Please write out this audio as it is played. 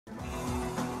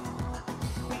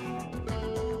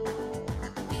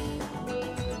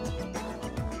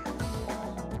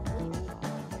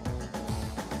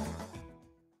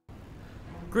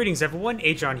Greetings everyone,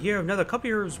 Agion here, another Couple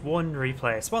Years 1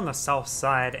 replay. So on the south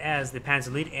side as the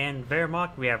Panzer Lead and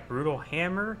Wehrmacht, we have Brutal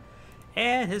Hammer,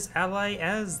 and his ally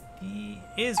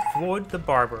is Floyd the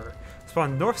Barber. So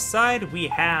on the north side we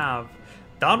have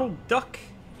Donald Duck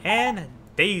and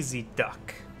Daisy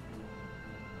Duck.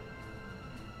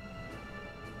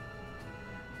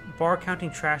 Bar counting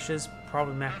trashes,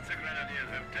 problematic.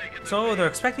 So they're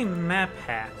expecting map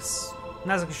hacks.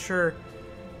 Not exactly sure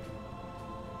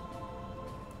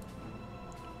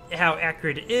how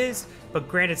accurate it is, but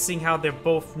granted, seeing how they're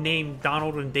both named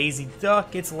Donald and Daisy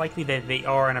Duck, it's likely that they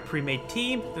are in a pre-made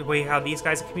team. The way how these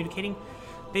guys are communicating,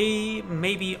 they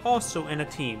may be also in a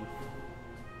team.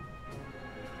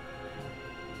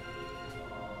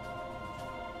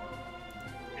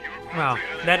 Wow,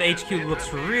 that HQ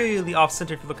looks really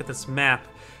off-center if you look at this map.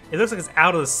 It looks like it's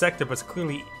out of the sector, but it's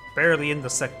clearly barely in the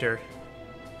sector.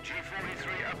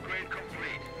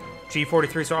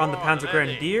 G43s are on the Panzer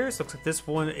Grenadiers. Looks like this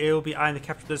one, it'll be eyeing to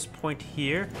capture this point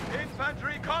here.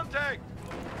 Infantry contact.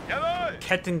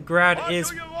 Kettengrad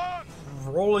is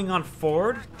rolling on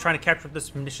forward, trying to capture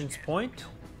this munitions point.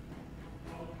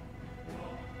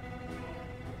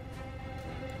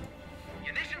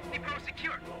 Munitions depot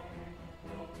secure.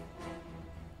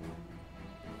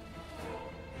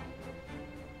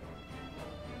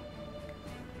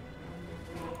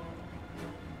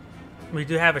 We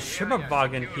do have a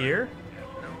Schimmerwagen here.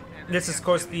 This is, of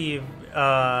course, the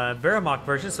Wehrmacht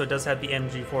version, so it does have the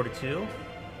MG42.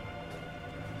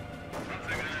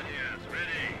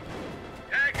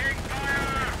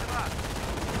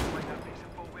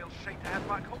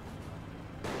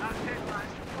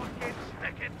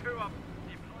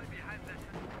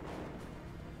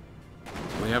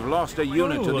 We have lost a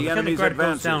unit to the enemy's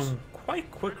advances. Goes down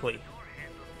quite quickly.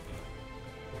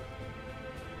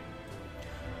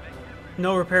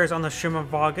 No repairs on the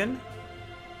Schimmerwagen.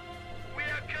 We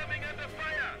are coming under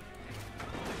fire.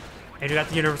 And you got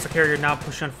the Universal Carrier now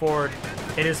pushing forward.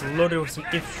 It is loaded with some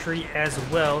infantry as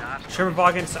well.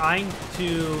 Schimmerwagen's eyeing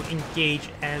to engage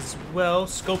as well.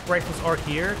 Scope rifles are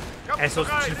here, as those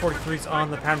G43s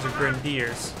on the Panzer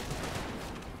Grenadiers.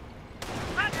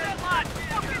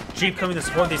 Jeep coming to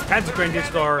support. These Panzer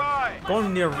Grenadiers are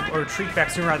going near or retreat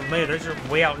back sooner rather than later. They're just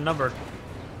way outnumbered.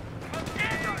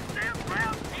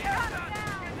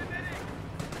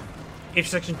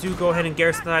 Intersection 2, go ahead and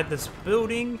garrison inside this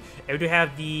building. And we do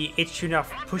have the HQ now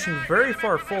pushing very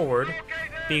far forward,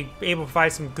 being able to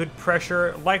provide some good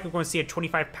pressure. Likely we're going to see a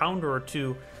 25-pounder or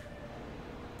two,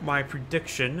 my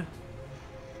prediction.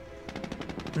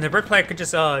 And the red player could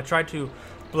just try to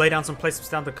lay down some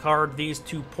placements down to guard these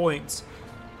 2 points.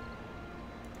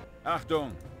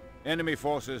 Achtung! Enemy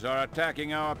forces are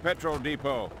attacking our petrol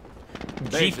depot.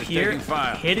 Jeep here,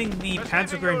 hitting the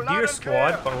Panzer Grenadier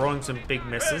squad, but rolling some big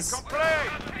misses.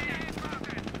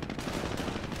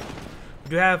 We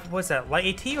do have, what's that, light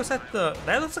AT? Was that the,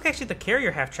 that looks like actually the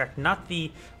carrier half-track, not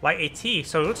the light AT.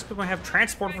 So it looks like we're going to have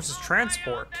transport versus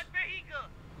transport.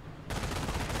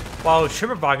 While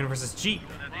Schimmerwagen versus Jeep.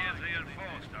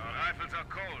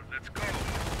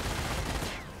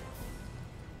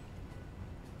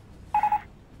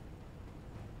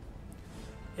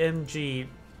 MG.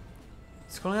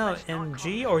 Is he calling out an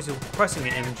MG, or is he requesting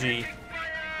an MG?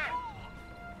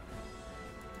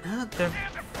 The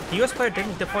US player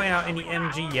didn't deploy out any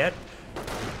MG yet,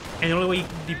 and the only way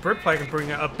the Brit player can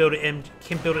bring up build an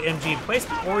MG in place,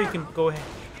 or you can go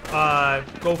ahead,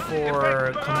 go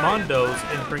for commandos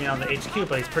and bring it on the HQ,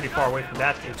 but he's pretty far away from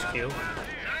that HQ.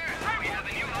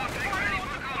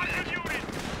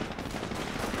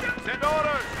 Send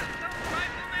orders.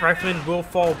 Riflemen will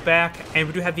fall back, and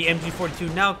we do have the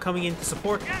MG42 now coming in to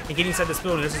support and getting inside this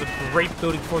building. This is a great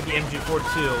building for the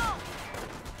MG42.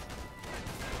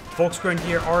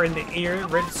 Volksgrenadier are in the air,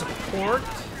 ready to support.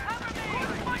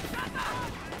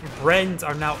 Brens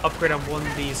are now upgraded on one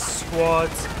of these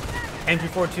squads.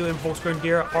 MG42 and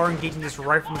Volksgrenadier are engaging this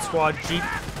Rifleman squad. Jeep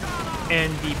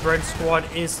and the Bren squad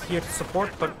is here to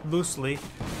support, but loosely.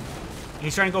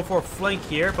 He's trying to go for a flank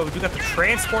here, but we do got the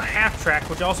transport half-track,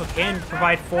 which also can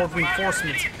provide forward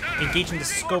reinforcements, engaging the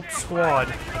scope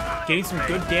squad, getting some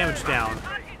good damage down.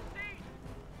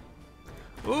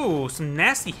 Ooh, some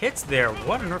nasty hits there.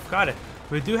 What on earth got it?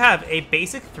 We do have a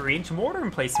basic 3-inch mortar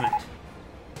emplacement.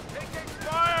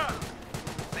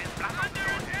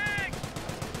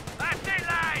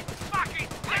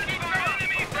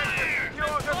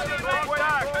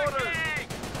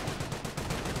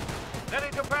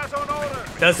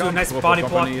 Does do a nice body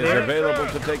block there. Available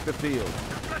to take the field.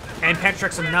 And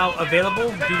Pantrax are now available.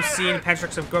 Do you see any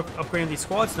Pantrax upgrading these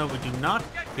squads? No, we do not.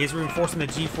 He is reinforcing the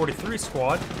G43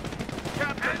 squad.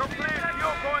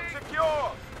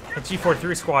 The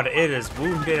G43 squad, it is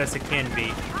wounded as it can be.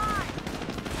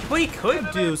 What you could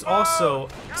do is also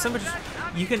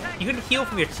you can heal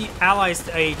from your allies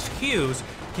to HQs.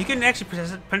 You can actually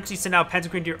potentially send out Panzer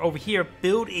Grenadier over here,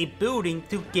 build a building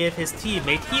to give his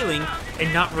teammate healing,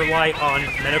 and not rely on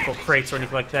medical crates or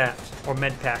anything like that, or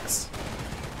med packs.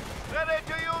 Ready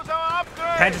to use our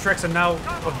upgrade! Panzer Tracks are now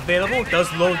available. It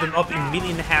does load them up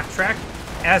immediately in the half track,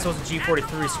 as was the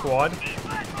G43 squad.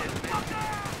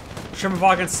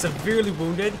 Sherman severely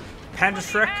wounded. Panzer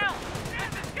Trek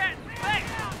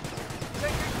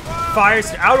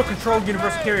fires out of control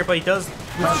Universal Carrier, but he does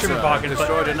lose the Sherman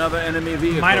destroyed another enemy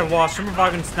vehicle. Minor loss. Sherman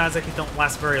not exactly don't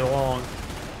last very long.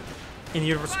 And the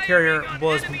Universal Carrier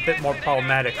was a bit more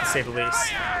problematic, to say the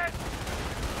least.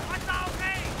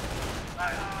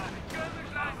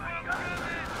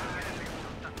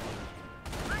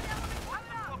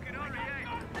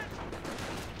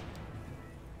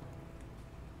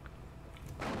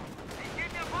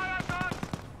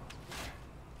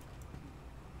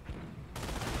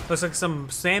 Looks like some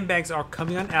sandbags are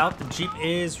coming on out. The Jeep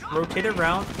is rotated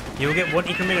around. You'll get one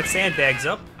increment of sandbags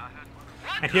up.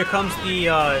 And here comes the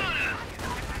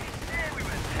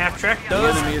half-track.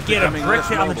 Does get a brick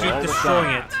hit on the Jeep,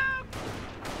 destroying it.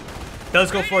 Does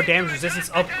go for a damage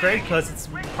resistance upgrade because it's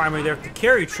primarily there to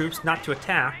carry troops, not to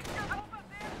attack.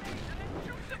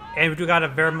 And we do got a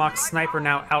Wehrmacht sniper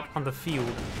now out on the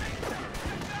field.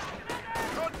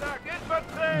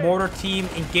 Mortar team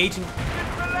engaging.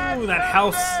 Ooh, that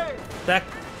house. That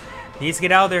needs to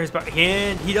get out of there.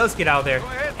 And he does get out of there.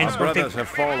 And Our brothers have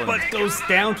fallen. But goes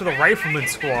down to the rifleman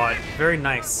squad. Very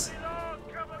nice.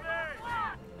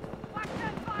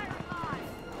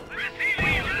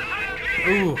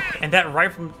 Ooh, and that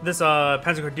this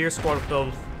Panzer Grenadier squad with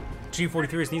those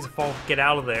G43s needs to get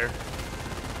out of there.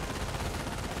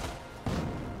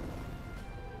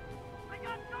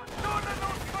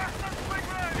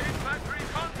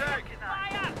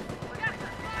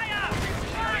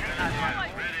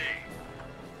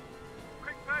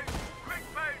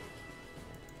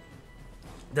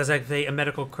 Does activate a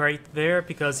medical crate there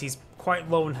because he's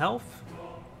quite low in health.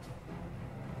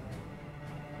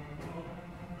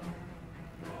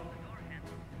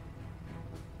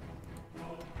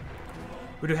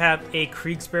 We do have a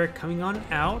Kriegsbear coming on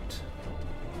out.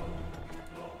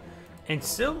 And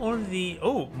still on the...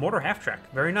 Oh, mortar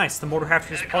half-track. Very nice. The mortar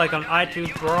half-track is probably going to eye to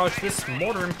barrage this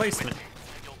mortar emplacement.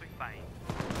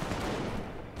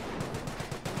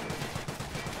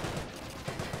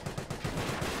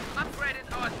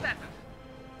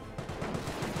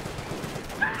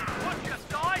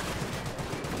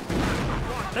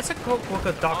 Let's take a quick look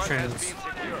at doctrines.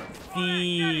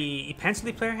 The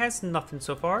Panzer player has nothing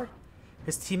so far.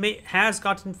 His teammate has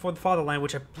gotten for the fatherland,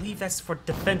 which I believe that's for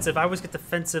defensive. I always get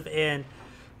defensive and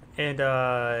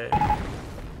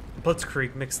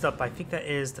Blitzkrieg mixed up. I think that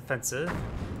is defensive.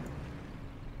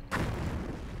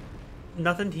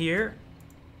 Nothing here.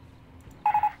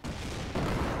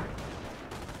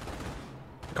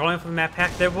 Calling for the map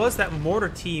pack. There was that mortar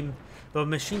team, the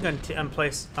machine gun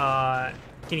place,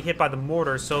 getting hit by the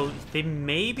mortar, so they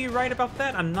may be right about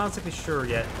that. I'm not exactly sure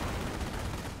yet.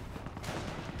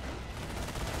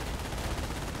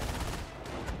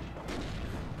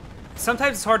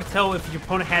 Sometimes it's hard to tell if your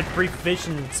opponent had brief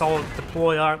vision and saw it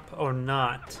deploy up or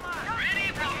not.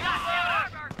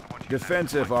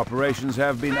 Defensive operations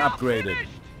have been upgraded.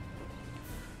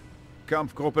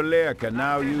 Kampfgruppe Leer can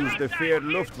now use the feared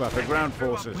Luftwaffe ground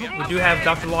forces. We do have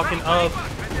Dr. Locken of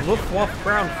Luftwaffe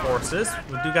ground forces.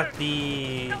 We do got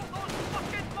the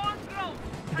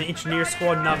engineer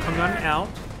squad now coming on out.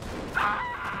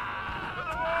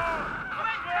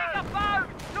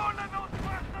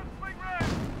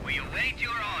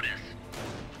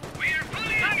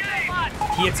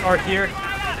 Hits are here,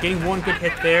 getting one good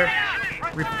hit there.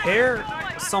 Repair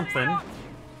something.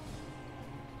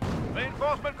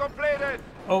 Reinforcement completed.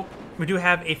 Oh, we do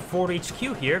have a Ford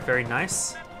HQ here. Very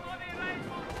nice.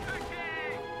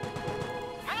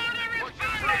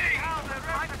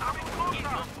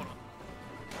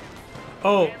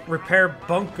 Oh, repair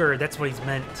bunker. That's what he's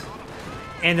meant.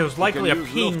 And there was likely a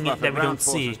ping that we don't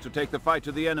see. To take the fight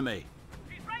to the enemy.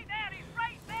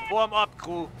 Form up,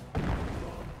 crew.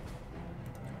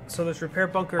 So this repair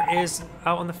bunker is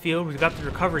out on the field. We've got the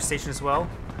recovery station as well.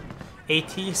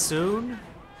 AT soon.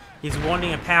 He's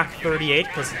wanting a Pack 38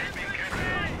 because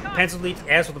Panzer Elite,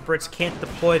 as with the Brits, can't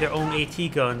deploy their own AT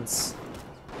guns.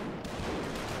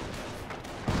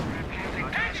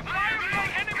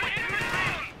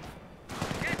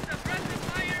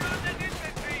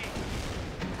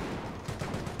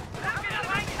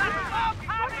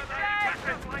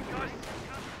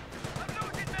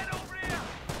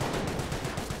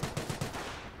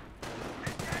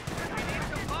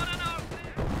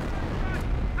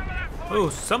 Oh,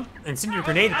 some incendiary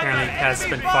grenade apparently has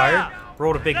been fired.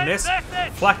 Rolled a big miss.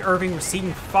 Flak Irving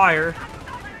receiving fire.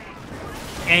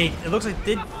 And it looks like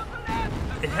it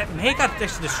may have got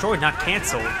actually destroyed, not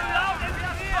canceled.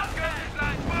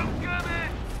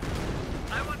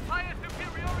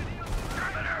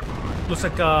 Looks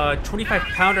like a 25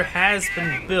 pounder has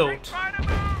been built.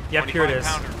 Yep, here it is.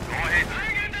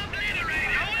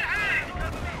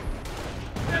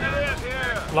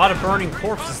 A lot of burning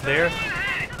corpses there.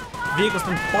 Vehicle's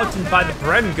been plugged in by the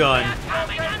Bren gun.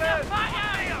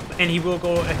 And he will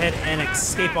go ahead and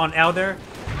escape on out there.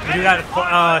 We do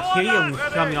got healing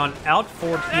coming on out,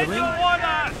 forward healing.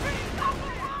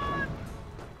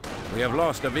 We have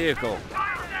lost a vehicle.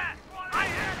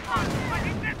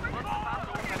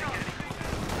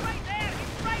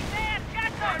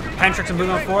 Pantrax are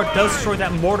moving on forward, does destroy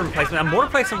that mortar emplacement. That mortar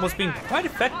emplacement was being quite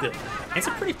effective. And it's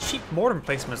a pretty cheap mortar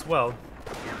emplacement as well.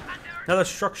 Another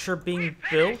structure being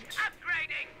built.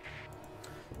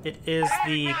 It is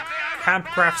the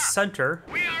Campcraft Center.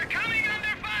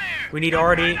 We need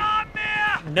already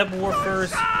Nebel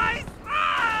Warfers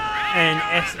and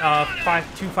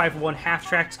S-251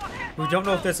 half-tracks. We don't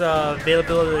know if there's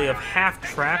availability of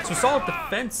half-tracks. We saw a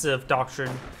defensive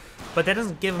doctrine, but that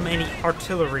doesn't give them any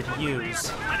artillery to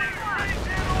use.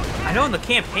 I know in the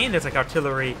campaign there's like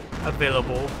artillery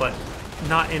available, but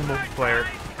not in multiplayer.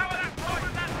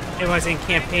 And when I say in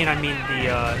campaign, I mean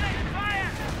the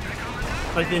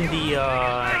like in the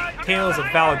Tales of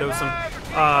Valor, there was some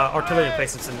artillery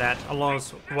placements in that, along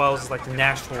as well as like the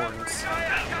Nash horns.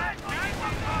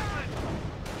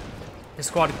 The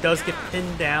squad does get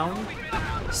pinned down.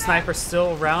 Sniper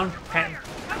still around.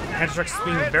 Pantrax is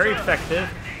being very effective.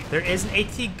 There is an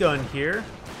AT gun here.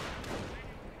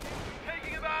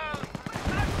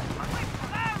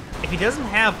 If he doesn't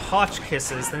have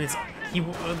Hotchkisses, then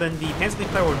then the Panzer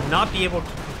player will not be able to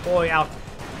deploy out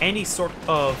any sort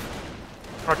of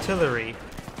artillery.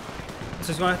 So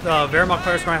he's going to have Wehrmacht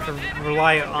players going to have to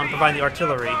rely on providing the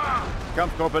artillery.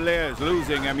 Kampfgruppe is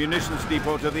losing a munitions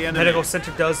depot to the enemy. Medical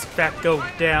center does in fact go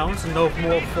down, so no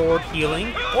more forward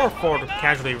healing or forward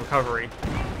casualty recovery.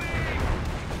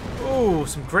 Ooh,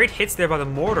 some great hits there by the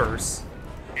mortars.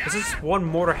 This is one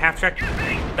mortar half-track.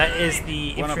 That is the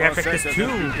infantry half-track. There's two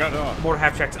mortar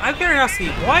half-tracks. I'm curiosity,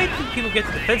 why do people get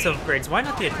the defensive upgrades? Why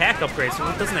not the attack upgrades? So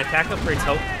doesn't the attack upgrades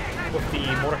help with the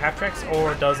mortar half-tracks,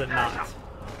 or does it not?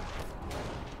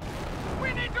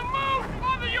 We need to move,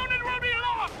 or the unit will be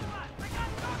lost.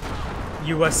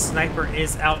 U.S. sniper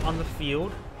is out on the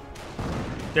field.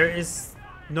 There is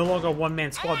no longer a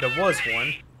one-man squad. There was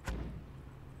one.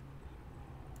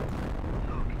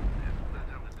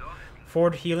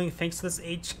 Forward healing thanks to this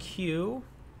HQ. You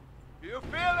feel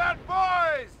that,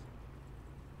 boys?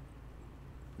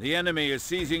 The enemy is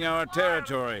seizing our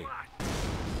territory.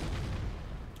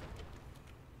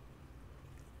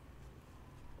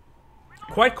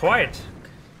 Quite quiet.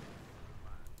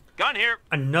 Gun here.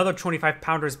 Another 25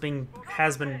 pounder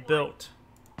has been built.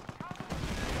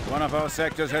 One of our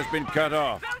sectors has been cut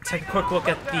off. Take a quick look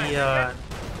at the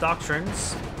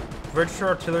doctrines. Register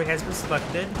artillery has been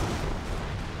selected.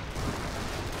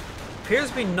 Appears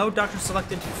to be no doctrine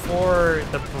selected for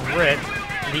the Brit.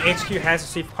 The HQ has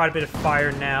received quite a bit of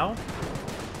fire now.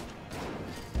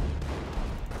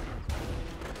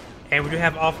 And we do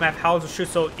have off-map howitzer shoot,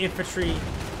 so infantry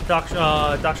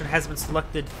doctrine has been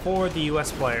selected for the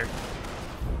US player.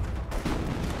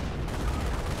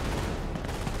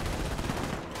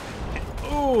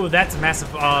 Ooh, that's a massive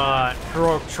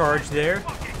heroic charge there.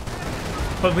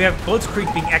 But we have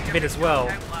Blitzkrieg being activated as well.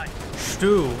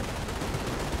 Stu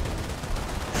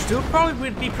probably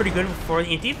would be pretty good for the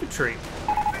infantry.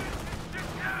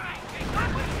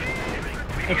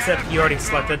 Except you already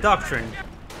selected a doctrine.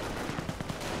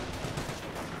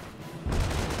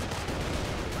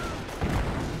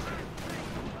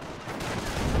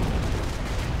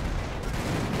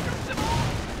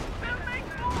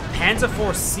 Panzer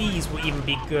IV Cs will even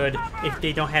be good if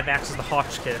they don't have access to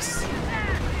Hotchkiss.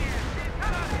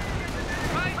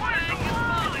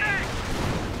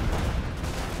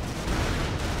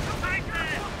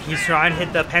 He's trying to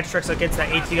hit the Pantrax against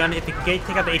that AT gun. If they can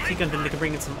take out the AT gun, then they can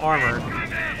bring in some armor.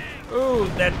 Ooh,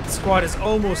 that squad is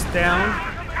almost down.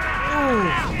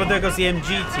 Ooh, but there goes the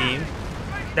MG team.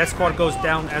 That squad goes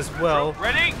down as well.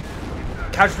 Ready?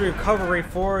 Casualty recovery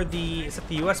for the... Is that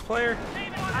the US player?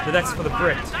 No, that's for the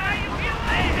Brit.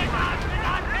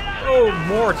 Oh,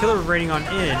 more artillery raining on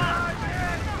in.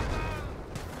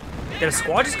 Did a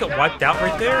squad just get wiped out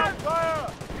right there?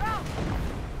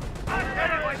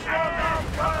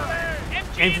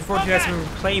 MG42 has been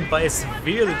reclaimed, but it's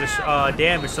severely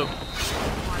damaged, so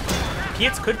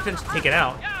Kietz could potentially take it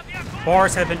out.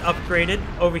 bars have been upgraded.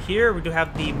 Over here, we do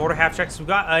have the mortar half tracks. We've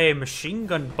got a machine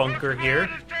gun bunker here.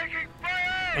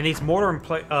 And these mortar and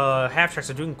half tracks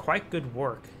are doing quite good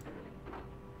work.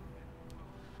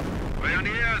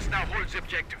 Pioneers, now hold the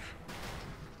objective.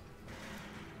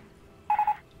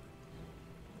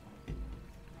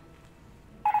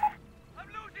 I'm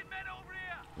losing men over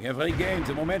here. We have regained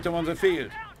the momentum on the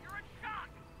field.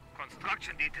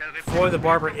 Construction detail. Floyd the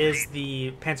Barber is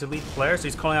the Panzer Lead player, so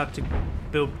he's calling out to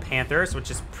build Panthers, which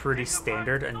is pretty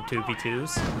standard in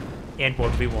 2v2s and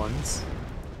 1v1s.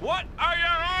 What are your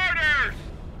orders?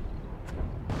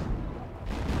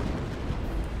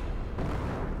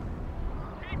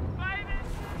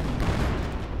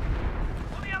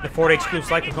 The Ford HQ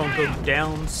is likely going to go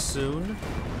down soon.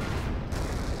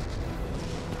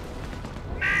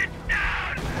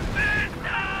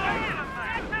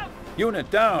 Unit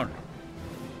down.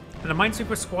 And the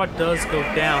Minesweeper squad does go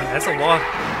down. That's a lot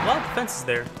of defenses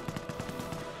there.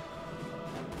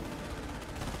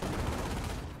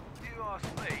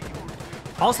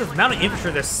 Also, the amount of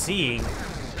infantry they're seeing,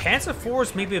 Panzer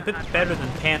IVs may be a bit better than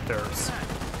Panthers.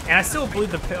 And I still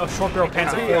believe the short barrel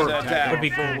Panzer IV would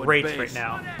be great right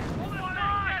now.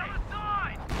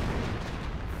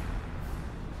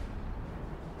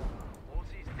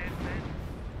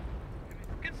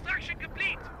 Construction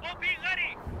complete. All be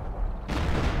ready.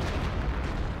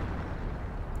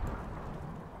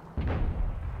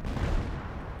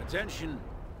 Attention.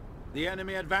 The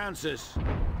enemy advances.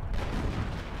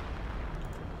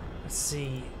 Let's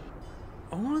see.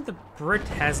 Only the Brit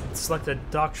has selected a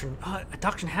doctrine. A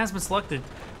doctrine has been selected.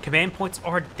 Command points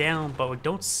are down, but we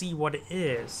don't see what it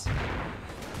is.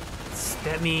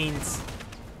 That means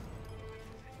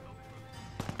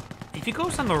if he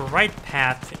goes on the right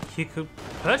path, he could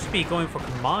potentially be going for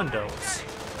commandos.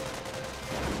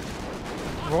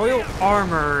 Royal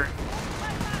armor,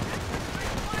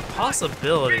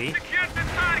 possibility. Secure the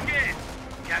target.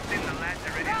 Captain, the lads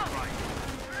are ready to fight.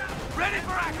 Ready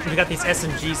for action. We got these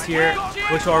SMGs here,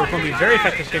 which are going to be very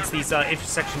effective against these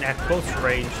intersection at close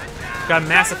range. Got a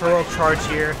massive heroic charge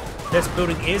here. This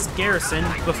building is garrisoned.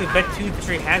 Looks like Vet 2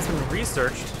 infantry has been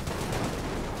researched.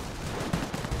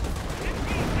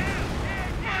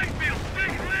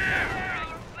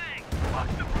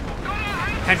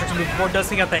 Patrick move forward does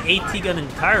take out that AT gun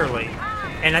entirely.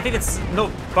 And I think it's no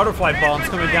butterfly bombs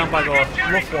coming down by the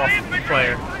Luftwaffe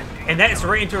player. And that is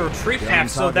right into a retreat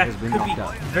path, so that could be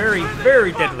very,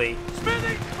 very deadly.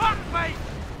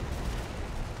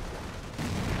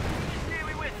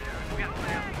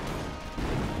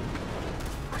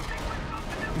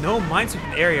 No minesweep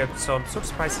in the area, so I'm so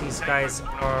surprised these guys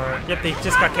are... Yep, they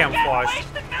just got camouflaged.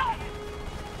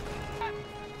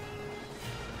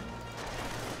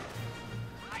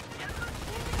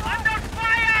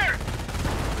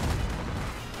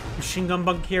 Machine gun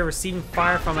bunk here receiving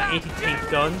fire from an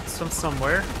anti-tank gun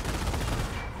somewhere.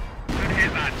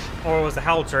 Or it was the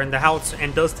howitzer, and the howitzer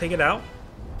does take it out.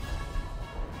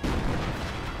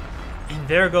 And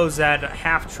there goes that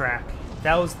half track.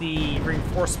 That was the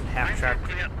reinforcement half track.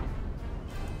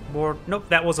 Nope,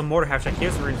 that was a mortar half track.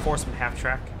 Here's the reinforcement half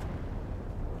track.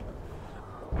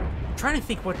 I'm trying to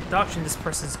think what doctrine this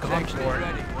person's gone for.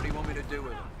 What do you want me to do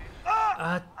with it?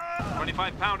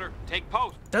 25 pounder, take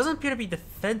post. Doesn't appear to be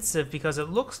defensive because it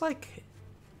looks like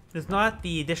there's not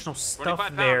the additional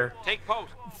stuff there take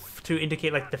post. to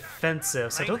indicate like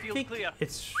defensive. So I don't think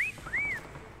it's.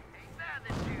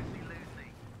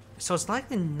 So it's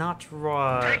likely not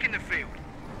Taking the field.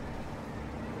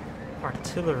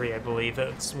 artillery, I believe.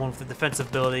 It's one with the defensive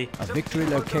ability. A victory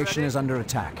location is under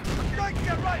attack.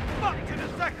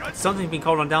 Something being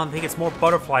called on down. I think it's more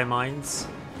butterfly mines.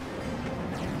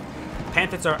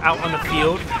 Panthers are out on the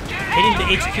field. Hitting the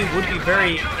HQ would be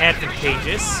very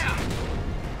advantageous.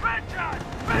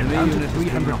 We're down to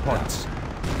 300 points.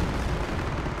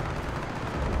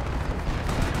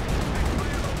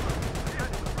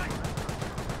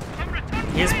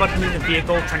 He is buttoning the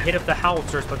vehicle, trying to hit up the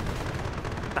howitzers, but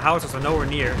the howitzers are nowhere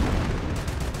near.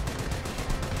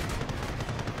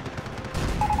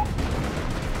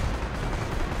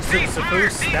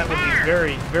 Boost, that would be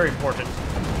very, very important.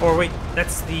 Or wait,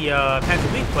 that's the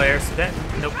Panzer League player, so that,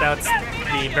 nope, that's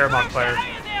the Wehrmacht player.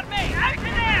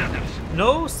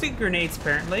 No sig grenades,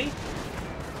 apparently.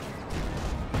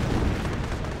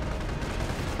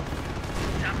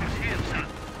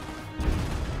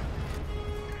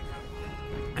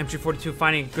 MG42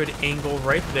 finding a good angle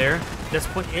right there. This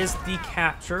point is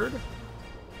decaptured.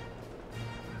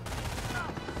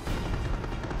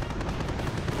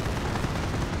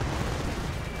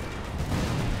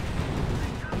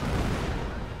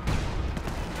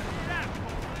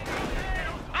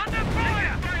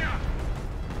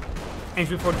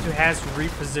 Infantry 42 has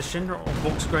repositioned.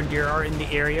 Volksgrenadier are in the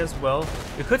area as well.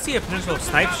 We could see a potential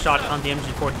snipe shot on the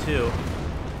MG42.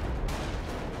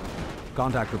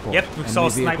 Contact report. Yep, we saw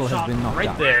a snipe vehicle has shot been knocked right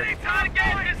out. there.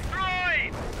 Target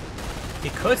destroyed! He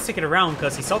could stick it around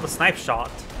because he saw the snipe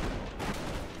shot.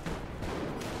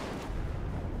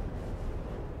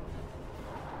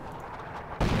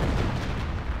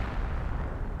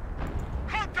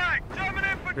 Contact! German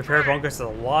infantry! Repair bunkers has a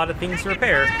lot of things to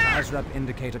repair. ASREP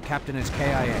indicator captain is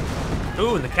KIA.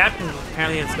 Ooh, and the captain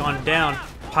apparently has gone down.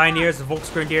 Pioneers, the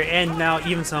Volksgrenadier, and now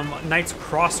even some Knights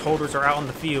Cross holders are out on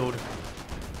the field.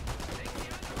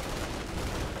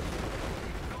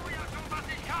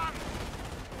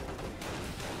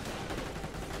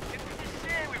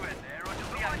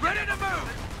 Ready to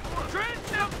move! Trench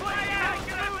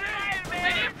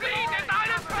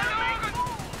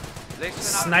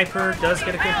Sniper does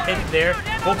get a good hit there.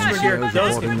 Volksgrenadier NCOs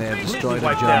does get reporting they have completely destroyed a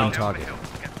wiped German out. target.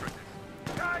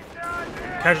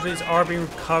 Casualties are being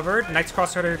recovered. Knights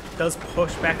Crossrider does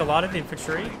push back a lot of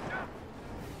infantry.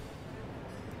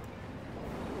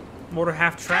 Mortar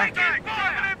half-track,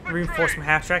 reinforcement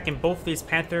half-track, and both of these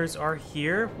Panthers are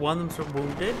here. One of them's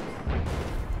wounded.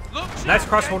 Knights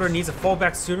Crossholder needs a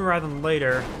fallback sooner rather than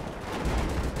later.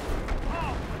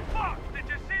 Oh, fuck! Did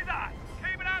you see that?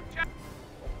 Keep it up, Jack!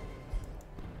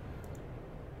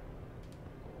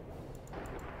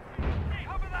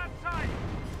 Cover that side!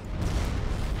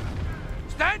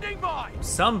 Standing by!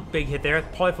 Some big hit there,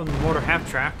 probably from the mortar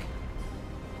half-track.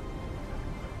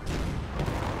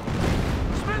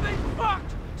 Smithy's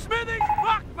fucked! Smithy's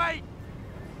fucked, mate!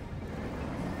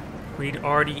 We'd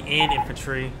already in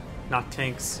infantry, not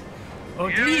tanks. Oh,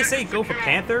 did he say go for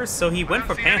Panthers? So he went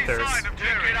for Panthers.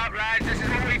 Get up, lads. This is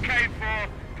what we came for.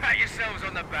 Pat yourselves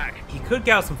on the back. He could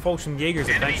get out some Volksjaegers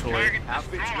eventually.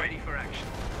 Outfits ready for action.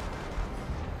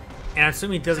 And I'm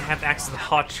assuming he doesn't have access to the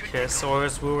Hotchkiss, or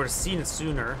else we would have seen it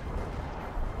sooner.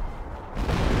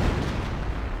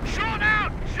 Shot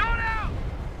out! Shot out!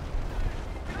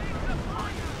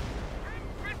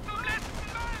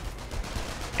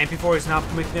 MP4 is now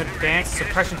making their advance.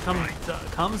 Suppression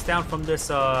comes down from this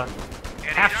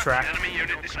half-track. Enemy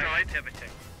unit destroyed.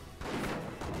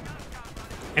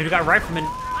 And we got riflemen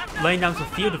laying down some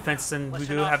field defense, and we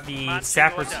do have the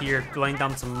sappers here laying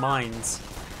down some mines.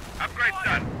 Upgrade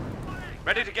done.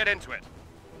 Ready to get into it.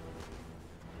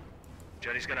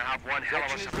 Johnny's gonna have one hell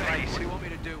of a surprise. What do you want me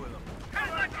to do with him?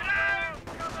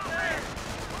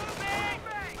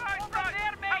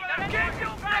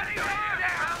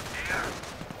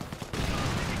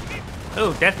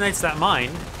 Oh, detonates that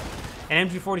mine. And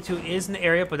MG42 is in the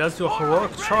area, but does do a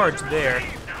heroic charge there.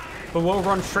 But we'll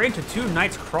run straight into two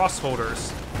Knights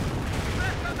Crossholders.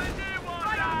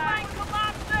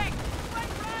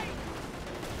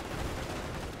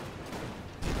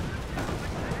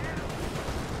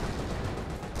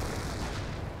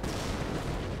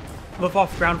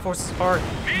 Luftwaffe ground forces are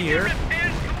here.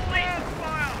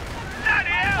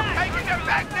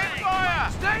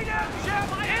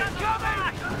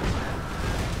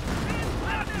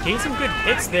 Getting some good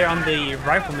hits there on the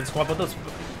rifleman squad, but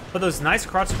those Knights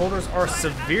Crossholders are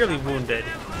severely wounded.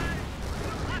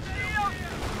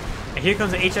 And here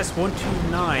comes the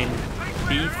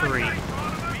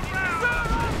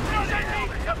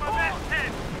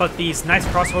HS-129B3. But these Knights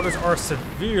Crossholders are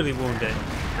severely wounded.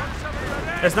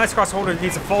 This Knights Crossholder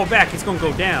needs to fall back, he's going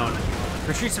to go down.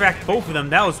 Retreats back both of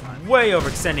them, that was way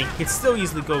overextending. He could still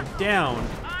easily go down.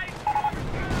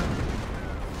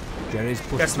 Jerry's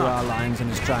pushed through our lines and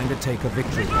is trying to take a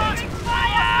victory point.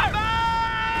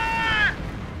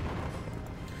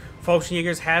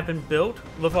 Volksjaegers have been built.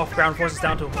 Luftwaffe ground forces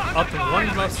down to up to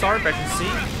one left star, as you can see.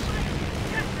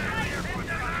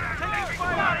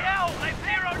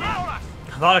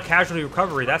 A lot of casualty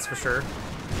recovery, that's for sure.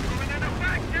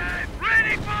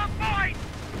 Ready for a fight!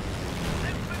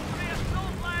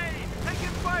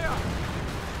 Taking fire!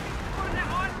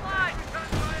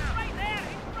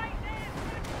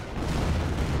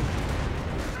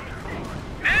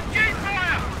 MG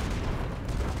fire!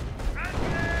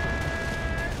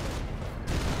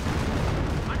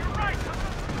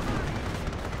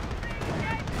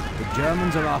 The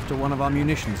Germans are after one of our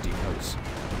munitions depots.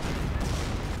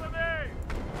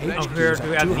 Oh, here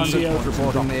we have the HQs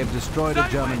reporting they have destroyed a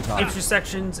German target.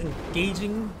 intersections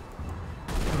engaging.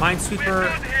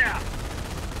 Minesweeper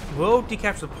will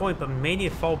decapture the point, but may need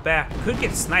to fall back. Could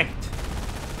get sniped.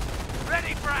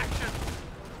 Ready for action!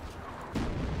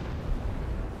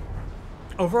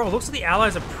 Overall, it looks like the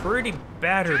Allies are pretty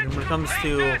battered when it comes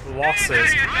to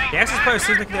losses. The Axis probably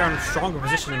seems like they're in a stronger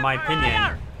position, in my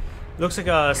opinion. Looks like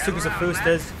Stukas of Foos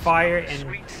does fire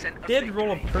and did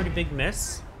roll a pretty big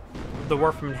miss. the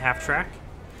Warframe half-track.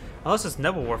 Unless it's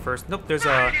Nebel Warfare. Nope, there's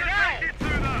a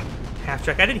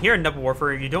half-track. I didn't hear a Nebel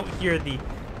Warfare. You don't hear the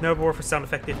Nebel Warfare sound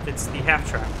effect if it's the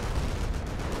half-track.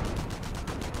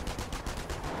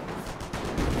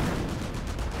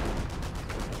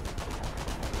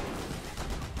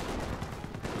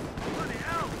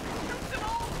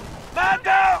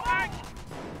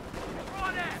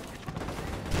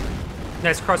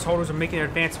 Nice crossholders are making their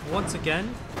advance once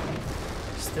again.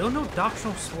 Still no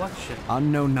doctrinal selection.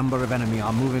 Unknown number of enemy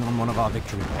are moving on one of our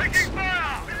victory points.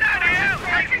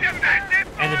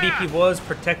 And the VP was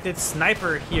protected.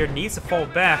 Sniper here needs to fall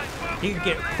back. He can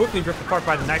get quickly ripped apart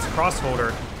by the Knight's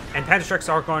crossholder. And Panther Strike's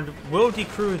Archon will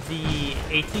decrew the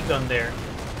AT gun there.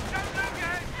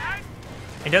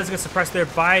 And does get suppressed there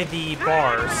by the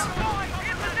bars.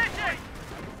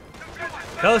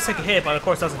 Does take a hit, but of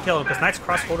course doesn't kill him because Knight's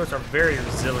crossholders are very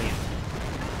resilient.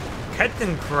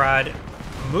 Kettengrad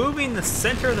moving the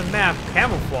center of the map,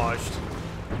 camouflaged.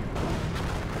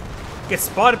 Gets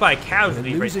spotted by a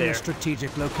casualty right there. A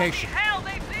strategic location.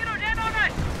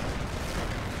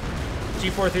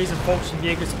 G43s and Vulcan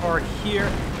Jaegers are here.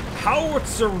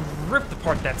 Howitzer ripped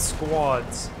apart that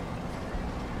squads.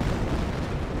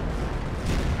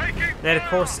 That of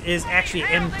course is actually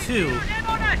M2.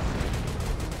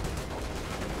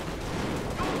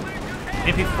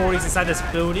 MP40s inside this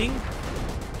building.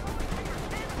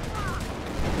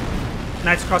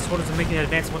 Knight's crossholders are making an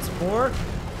advance once more.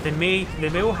 They may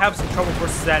will have some trouble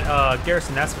versus that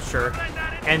garrison, that's for sure.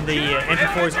 And the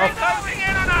MP40s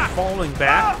are falling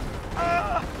back.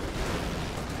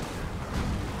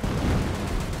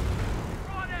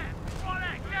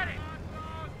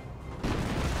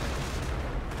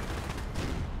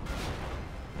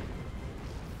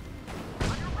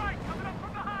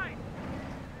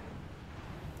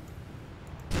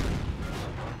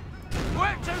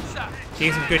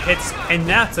 Getting some good hits, and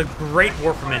that's a great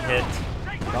Warframe hit.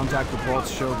 Contact reports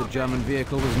show the German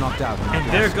vehicle was knocked out. And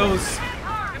there goes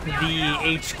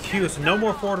the HQ, so no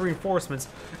more forward reinforcements.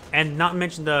 And not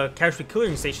mention the casualty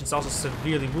clearing station is also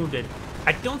severely wounded.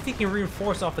 I don't think you can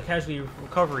reinforce off the casualty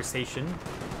recovery station.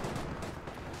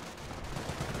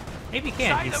 Maybe you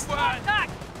can.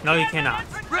 No, you cannot.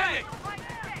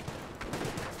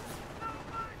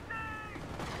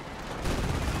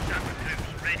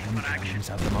 Germans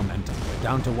have the momentum. We're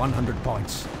down to 100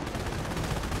 points.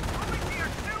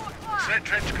 Set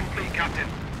trench complete, Captain.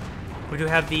 We do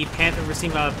have the Panther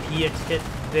receiving a Piet hit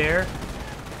there.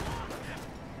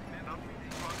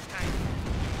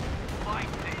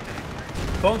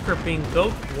 Bunker being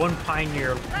built, one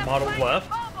Pioneer model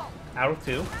left, out of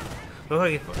 2. Looks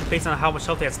like, based on how much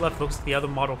health he has left, looks like the other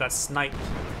model got sniped.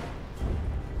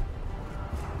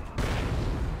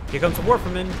 Here comes the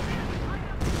Warframe.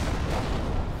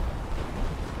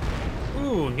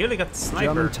 Ooh, nearly got the sniper.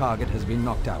 German target has been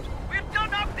knocked out. We've done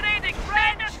upgrading!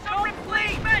 Readiness for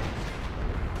replacement!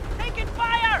 Taking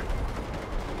fire!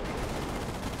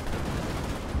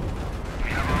 We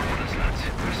have our orders, lads.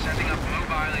 We're setting up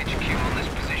mobile HQ on this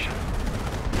position.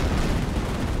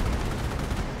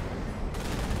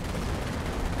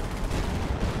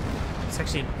 It's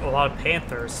actually a lot of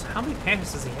Panthers. How many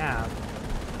Panthers does he have?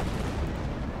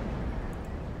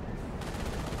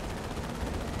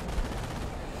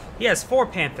 He has 4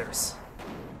 Panthers,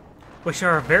 which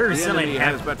are very resilient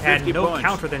and have had no points.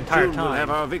 counter the entire Soon time. We'll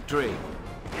have our victory.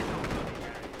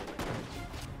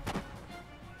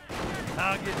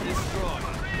 Target destroyed.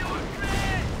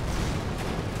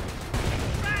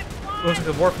 Looks like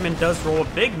the Warfman does roll a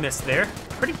big miss there.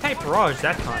 Pretty tight barrage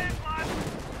that time.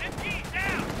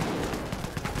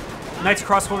 Knight's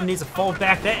Crossholder needs to fall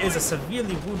back. That is a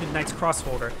severely wounded Knight's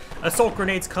Crossholder. Assault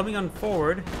grenades coming on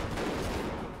forward.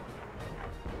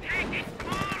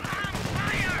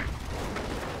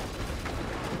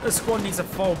 The squad needs to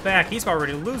fall back. He's about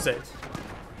ready to lose it.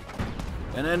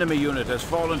 An enemy unit has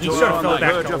fallen He to should have our fell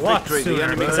back verge a of lot victory. sooner, The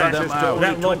enemy but sensors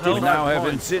that low we health. now have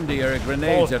incendiary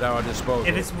grenades at our disposal.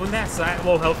 If it's when that side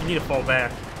low health, you need to fall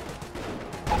back.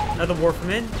 Another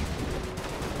Warfman.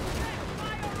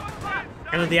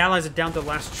 And then the Allies are down to the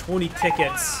last 20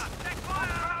 tickets.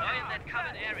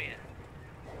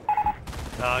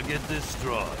 Target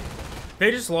destroyed. They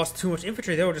just lost too much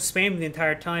infantry. They were just spamming the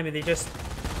entire time, and they just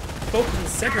focused on the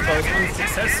center, but it was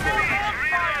unsuccessful.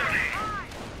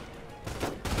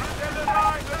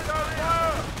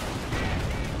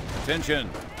 Attention!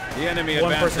 The enemy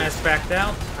One advances. person has backed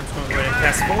out. I'm just going to go ahead and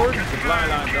pass forward. Supply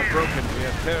lines are broken. We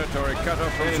have territory cut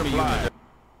off from supply.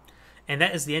 And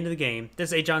that is the end of the game.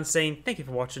 This is Agion saying thank you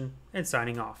for watching and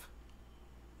signing off.